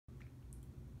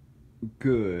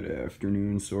Good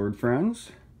afternoon, sword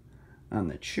friends. On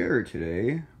the chair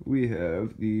today, we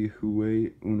have the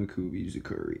Huawei Unokubi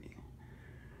Zakuri.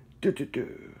 Give it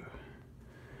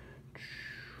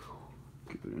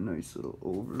a nice little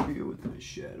overview with my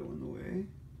shadow in the way.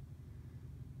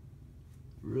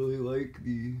 Really like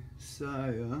the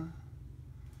Saya.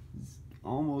 It's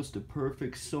almost a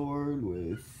perfect sword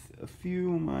with a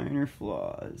few minor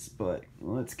flaws, but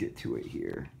let's get to it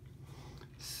here.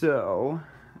 So,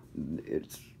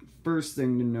 it's first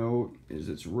thing to note is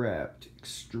it's wrapped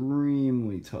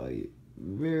extremely tight,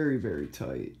 very, very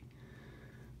tight.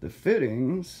 The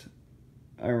fittings,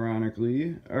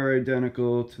 ironically, are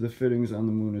identical to the fittings on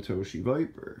the Munetoshi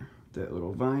Viper, that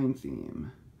little vine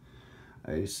theme.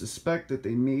 I suspect that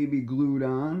they may be glued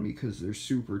on because they're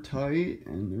super tight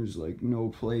and there's like no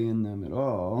play in them at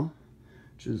all,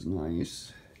 which is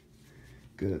nice.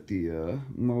 Got the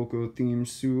Moko theme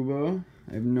Suba.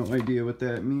 I have no idea what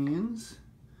that means.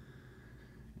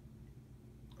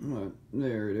 But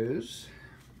there it is.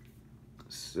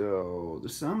 So the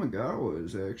Samigawa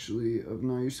is actually of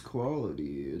nice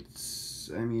quality. It's,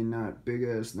 I mean, not big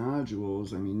ass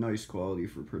nodules. I mean, nice quality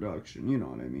for production. You know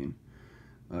what I mean.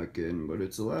 Again, but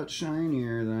it's a lot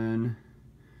shinier than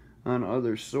on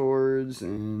other swords,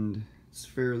 and it's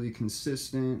fairly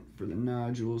consistent for the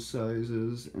nodule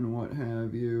sizes and what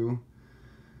have you.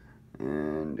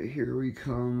 And here we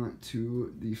come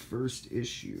to the first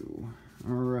issue.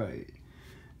 Alright.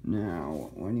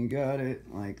 Now, when you got it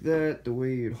like that, the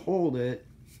way you'd hold it,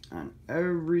 on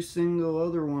every single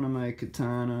other one of my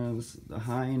katanas, the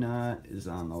high knot is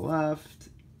on the left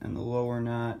and the lower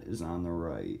knot is on the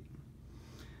right.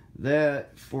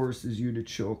 That forces you to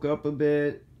choke up a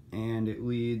bit, and it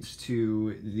leads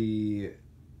to the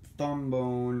thumb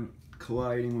bone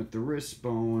colliding with the wrist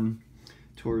bone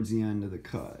towards the end of the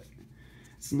cut.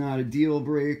 It's not a deal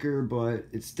breaker, but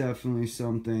it's definitely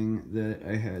something that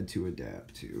I had to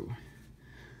adapt to.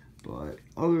 But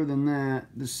other than that,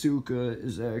 the Suka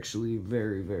is actually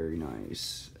very, very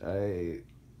nice. I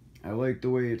like the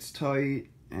way it's tight,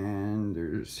 and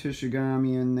there's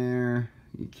Hishigami in there.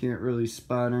 You can't really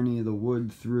spot any of the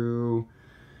wood through.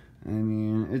 I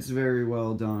mean, it's very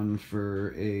well done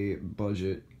for a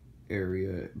budget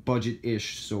area,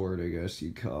 budget-ish sword, I guess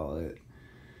you'd call it.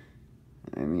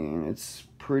 I mean, it's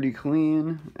pretty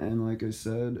clean, and like I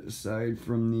said, aside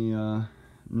from the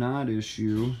knot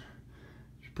issue,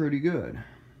 it's pretty good.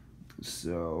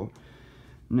 So,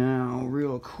 now,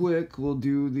 real quick, we'll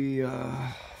do the,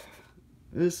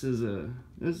 this is a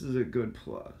good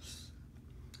plus.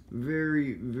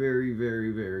 Very, very,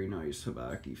 very, very nice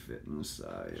Habaki fit in the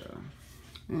Saya.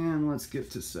 And let's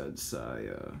get to said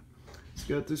Saya. It's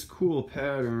got this cool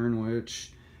pattern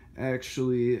which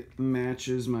actually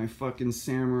matches my fucking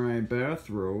samurai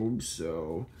bathrobe,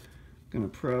 so I'm gonna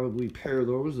probably pair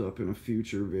those up in a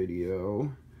future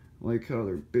video. I like how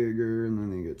they're bigger and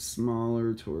then they get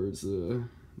smaller towards the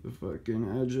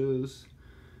fucking edges.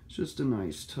 It's just a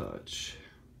nice touch.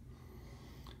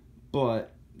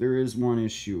 But there is one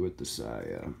issue with the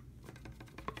Saya.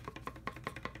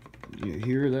 You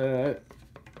hear that?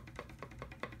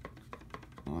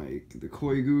 Like, the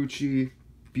Koiguchi,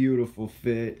 beautiful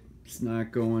fit. It's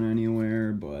not going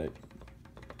anywhere, but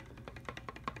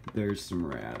there's some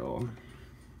rattle.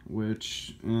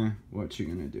 Which, what you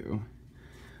gonna do?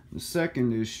 The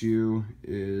second issue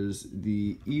is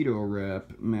the Ito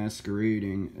wrap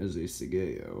masquerading as a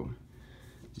Sageo.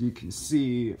 As you can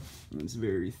see, it's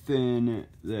very thin.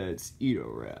 That's Ito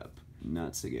wrap,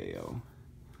 not Sageo.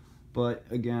 But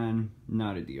again,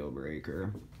 not a deal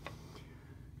breaker.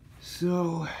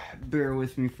 So, bear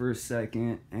with me for a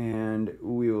second and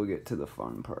we will get to the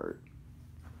fun part.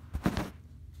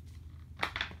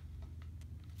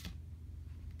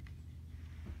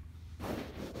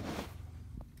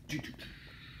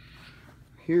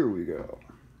 Here we go.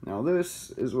 Now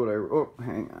this is what oh,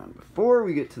 hang on. Before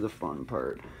we get to the fun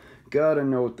part, gotta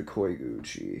note the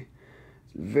Koiguchi.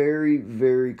 It's very,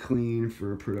 very clean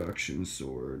for a production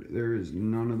sword. There is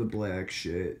none of the black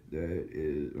shit that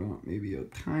is, well, maybe a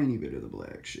tiny bit of the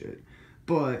black shit.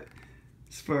 But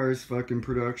as far as fucking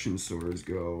production swords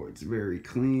go, it's very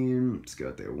clean. It's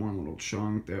got that one little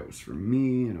chunk that was for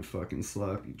me in a fucking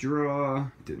sloppy draw.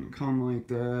 Didn't come like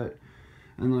that.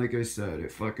 And like I said,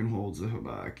 it fucking holds the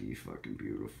Habaki fucking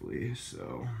beautifully,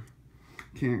 so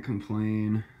can't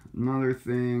complain. Another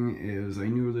thing is, I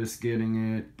knew this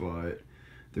getting it, but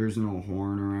there's no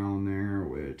horn around there,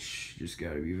 which you just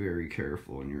gotta be very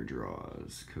careful in your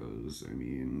draws, because, I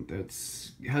mean,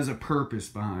 that's has a purpose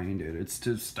behind it. It's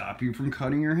to stop you from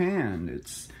cutting your hand.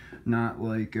 It's not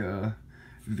like a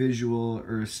visual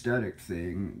or aesthetic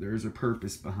thing. There's a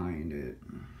purpose behind it.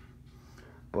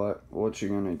 but what you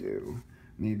gonna do?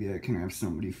 Maybe I can have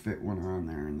somebody fit one on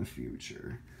there in the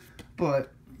future.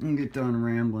 But I'm get done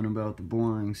rambling about the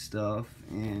boring stuff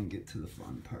and get to the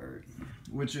fun part,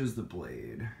 which is the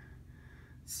blade.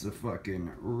 It's a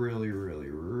fucking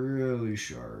really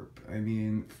sharp. I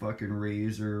mean, fucking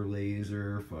razor,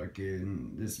 laser,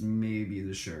 fucking, this may be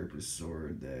the sharpest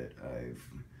sword that I've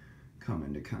come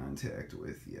into contact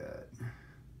with yet.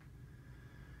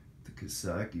 The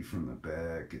Kosaki from the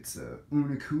back, it's a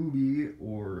Unokubi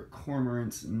or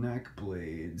cormorant's neck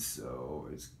blade, so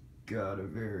it's got a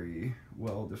very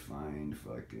well-defined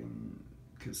fucking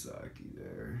Kosaki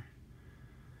there.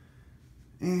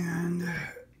 And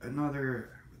another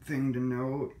thing to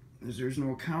note is there's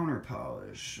no counter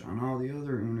polish. On all the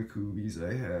other Unokubis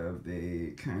I have,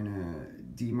 they kind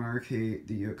of demarcate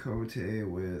the Yokote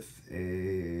with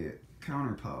a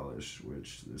counter polish,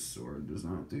 which this sword does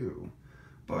not do.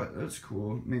 But that's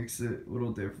cool, makes it a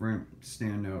little different,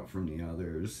 stand out from the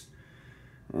others.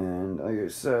 And like I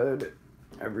said,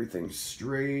 everything's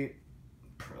straight.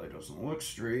 Probably doesn't look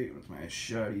straight with my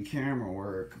shoddy camera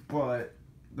work, but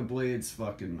the blade's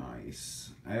fucking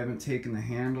nice. I haven't taken the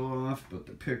handle off, but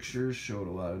the pictures showed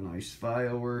a lot of nice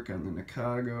file work on the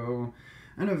Nakago,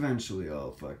 and eventually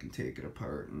I'll fucking take it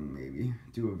apart and maybe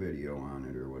do a video on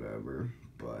it or whatever.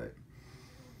 But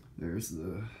there's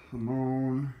the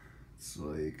Hamon. It's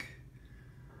like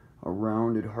a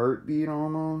rounded heartbeat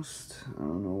almost. I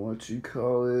don't know what you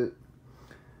call it.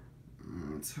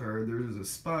 It's hard. There's a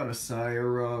spot of Saya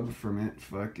rub from it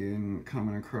fucking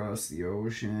coming across the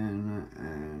ocean,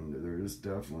 and there's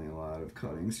definitely a lot of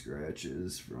cutting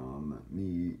scratches from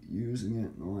me using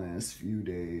it in the last few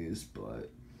days,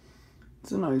 but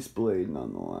it's a nice blade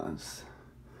nonetheless.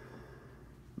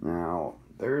 Now,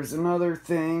 there's another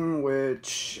thing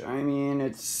which, I mean,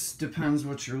 it depends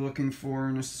what you're looking for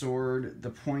in a sword.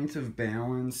 The point of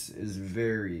balance is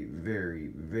very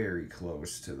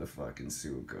close to the fucking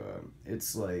Suka.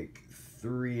 It's like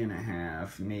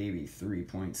 3.5, maybe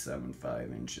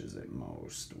 3.75 inches at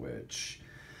most, which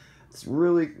it's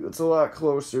a lot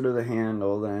closer to the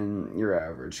handle than your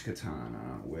average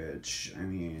katana, which, I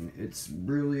mean, it's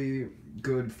really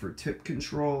good for tip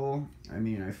control. I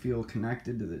mean, I feel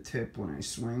connected to the tip when I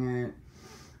swing it.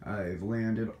 I've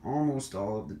landed almost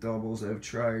all of the doubles I've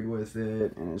tried with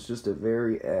it, and it's just a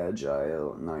very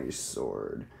agile, nice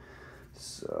sword.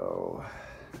 So,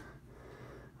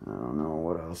 I don't know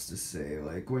what else to say.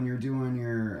 Like, when you're doing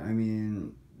your, I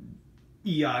mean,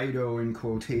 Iaido in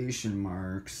quotation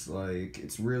marks, like,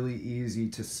 it's really easy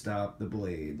to stop the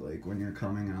blade. Like, when you're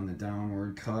coming on the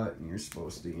downward cut and you're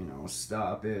supposed to, you know,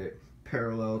 stop it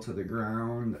parallel to the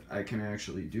ground, I can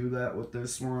actually do that with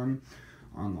this one,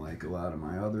 unlike a lot of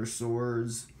my other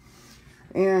swords.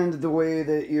 And the way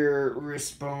that your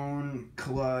wrist bone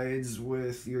collides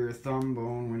with your thumb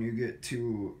bone when you get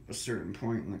to a certain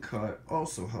point in the cut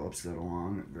also helps that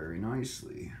along very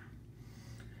nicely.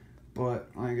 But,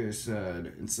 like I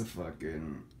said, it's a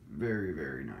fucking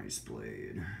very nice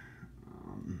blade.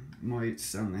 Might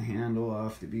send the handle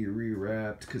off to be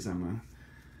rewrapped because I'm a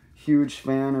huge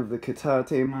fan of the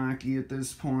Katate Maki at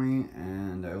this point,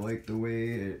 and I like the way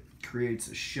it creates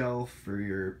a shelf for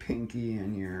your pinky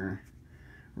and your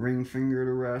ring finger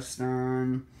to rest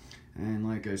on. And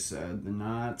like I said, the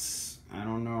knots, I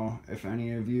don't know if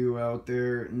any of you out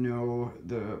there know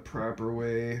the proper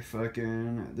way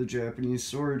fucking the Japanese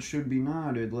sword should be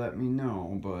knotted, let me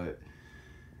know. But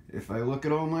if I look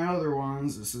at all my other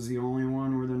ones, this is the only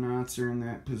one where the knots are in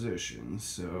that position,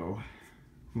 so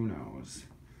who knows.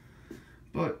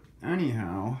 But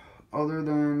anyhow, other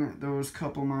than those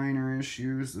couple minor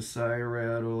issues, the Saya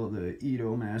rattle, the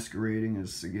Ito masquerading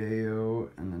as Sageo,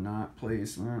 and the knot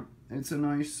placement, it's a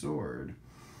nice sword.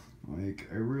 Like,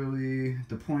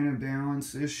 the point of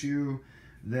balance issue,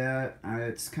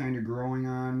 it's kind of growing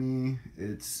on me.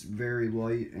 It's very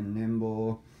light and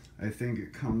nimble. I think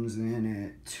it comes in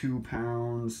at 2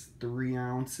 pounds, 3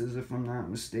 ounces if I'm not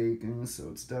mistaken, so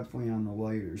it's definitely on the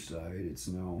lighter side. It's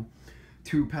no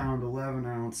 2 pound, 11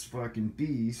 ounce fucking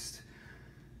beast.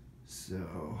 So,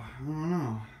 I don't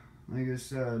know. Like I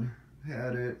said,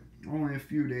 had it only a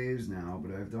few days now,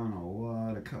 but I've done a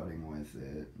lot of cutting with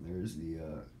it. There's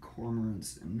the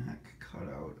cormorant's neck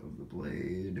cutout of the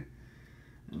blade.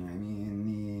 And I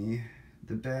mean,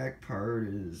 the back part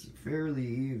is fairly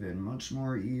even, much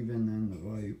more even than the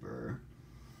Viper.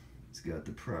 It's got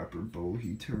the proper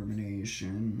bohie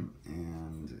termination,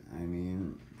 and I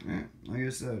mean, like I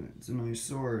said, it's a nice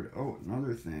sword. Oh,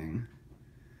 another thing,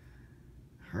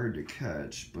 hard to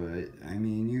catch, but I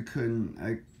mean,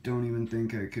 I don't even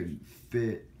think I could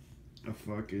fit a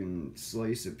fucking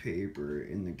slice of paper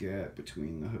in the gap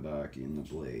between the hibaki and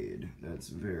the blade. That's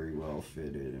very well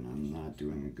fitted, and I'm not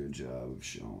doing a good job of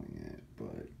showing it,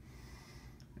 but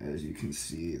as you can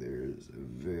see, there's a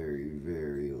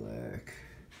very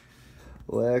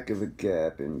lack of a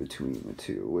gap in between the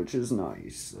two, which is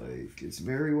nice. Like, it's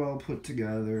very well put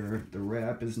together. The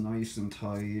wrap is nice and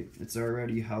tight. It's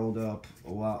already held up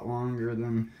a lot longer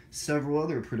than several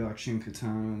other production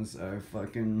katanas I've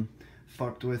fucking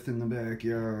fucked with in the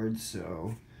backyard,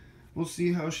 so we'll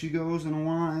see how she goes in a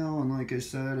while. And like I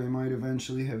said, I might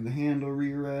eventually have the handle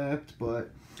rewrapped, but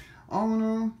all in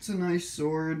all, it's a nice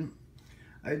sword.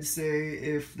 I'd say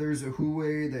if there's a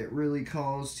Huawei that really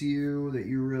calls to you, that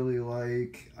you really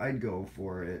like, I'd go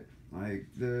for it. Like,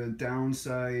 the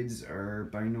downsides are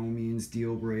by no means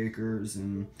deal breakers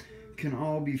and can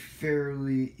all be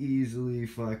fairly easily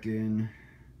fucking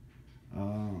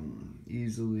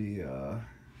easily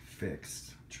fixed.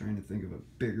 I'm trying to think of a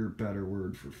bigger, better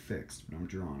word for fixed, but I'm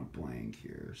drawing a blank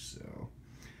here. So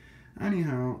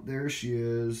anyhow, there she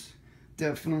is.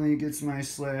 Definitely gets my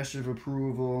slash of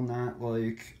approval. Not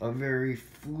like a very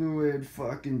fluid,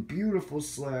 fucking beautiful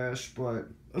slash, but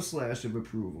a slash of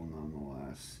approval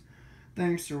nonetheless.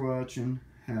 Thanks for watching.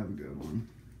 Have a good one.